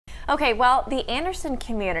Okay, well, the Anderson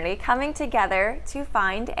community coming together to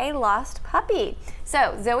find a lost puppy.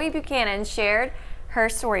 So Zoe Buchanan shared her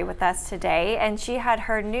story with us today, and she had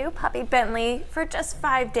her new puppy Bentley for just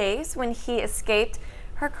 5 days when he escaped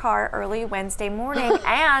her car early Wednesday morning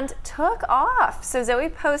and took off. So Zoe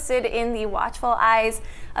posted in the Watchful Eyes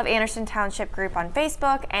of Anderson Township group on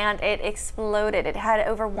Facebook, and it exploded. It had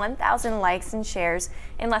over 1,000 likes and shares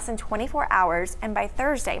in less than 24 hours, and by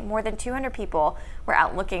Thursday, more than 200 people were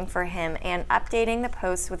out looking for him and updating the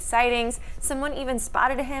posts with sightings. Someone even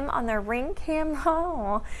spotted him on their Ring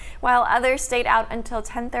camera, while others stayed out until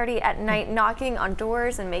 10:30 at night knocking on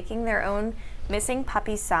doors and making their own missing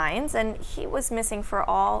puppy signs. And he was missing for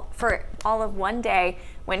all of one day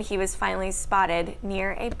when he was finally spotted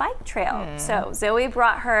near a bike trail. So Zoe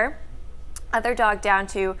brought her other dog down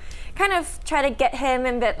to kind of try to get him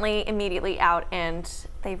and Bentley immediately out, and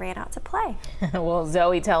they ran out to play. Well,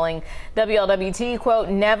 Zoe telling WLWT, quote,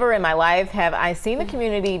 "Never in my life have I seen the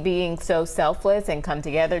community being so selfless and come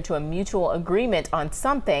together to a mutual agreement on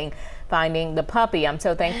something, finding the puppy. I'm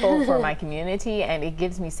so thankful for my community, and it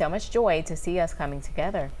gives me so much joy to see us coming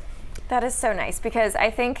together." That is so nice, because I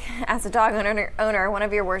think as a dog owner, one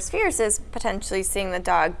of your worst fears is potentially seeing the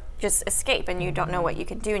dog just escape, and you don't know what you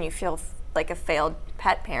can do, and you feel like a failed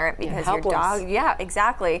pet parent because your dog,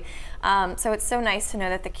 exactly. So it's so nice to know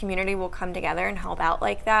that the community will come together and help out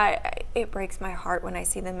like that. It breaks my heart when I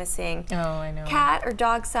see the missing cat or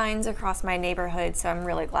dog signs across my neighborhood, so I'm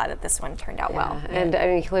really glad that this one turned out well. And I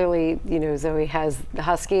mean, clearly, you know, Zoe has the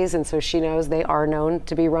Huskies, and so she knows they are known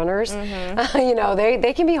to be runners. You know,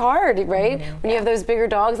 they can be hard, right? When you have those bigger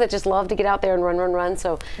dogs that just love to get out there and run.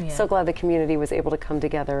 So so glad the community was able to come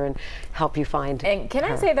together and help you find And can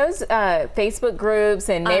I say, those Facebook groups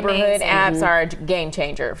and neighborhood apps are a game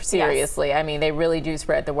changer, seriously. I mean, they really do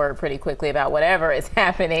spread the word pretty quickly about whatever is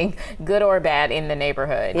happening, good or bad, in the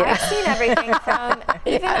neighborhood. I've seen everything from,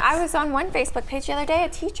 even I was on one Facebook page the other day, a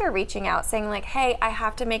teacher reaching out saying like, hey, I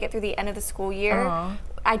have to make it through the end of the school year.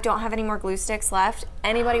 I don't have any more glue sticks left.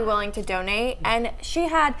 Anybody willing to donate? And she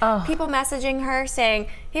had people messaging her saying,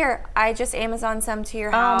 here, I just Amazon some to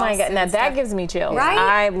your house. Oh my God, now that gives me chills. Right?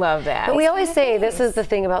 I love that. But we always say this is the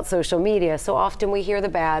thing about social media. So often we hear the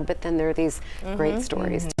bad, but then there are these great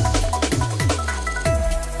stories.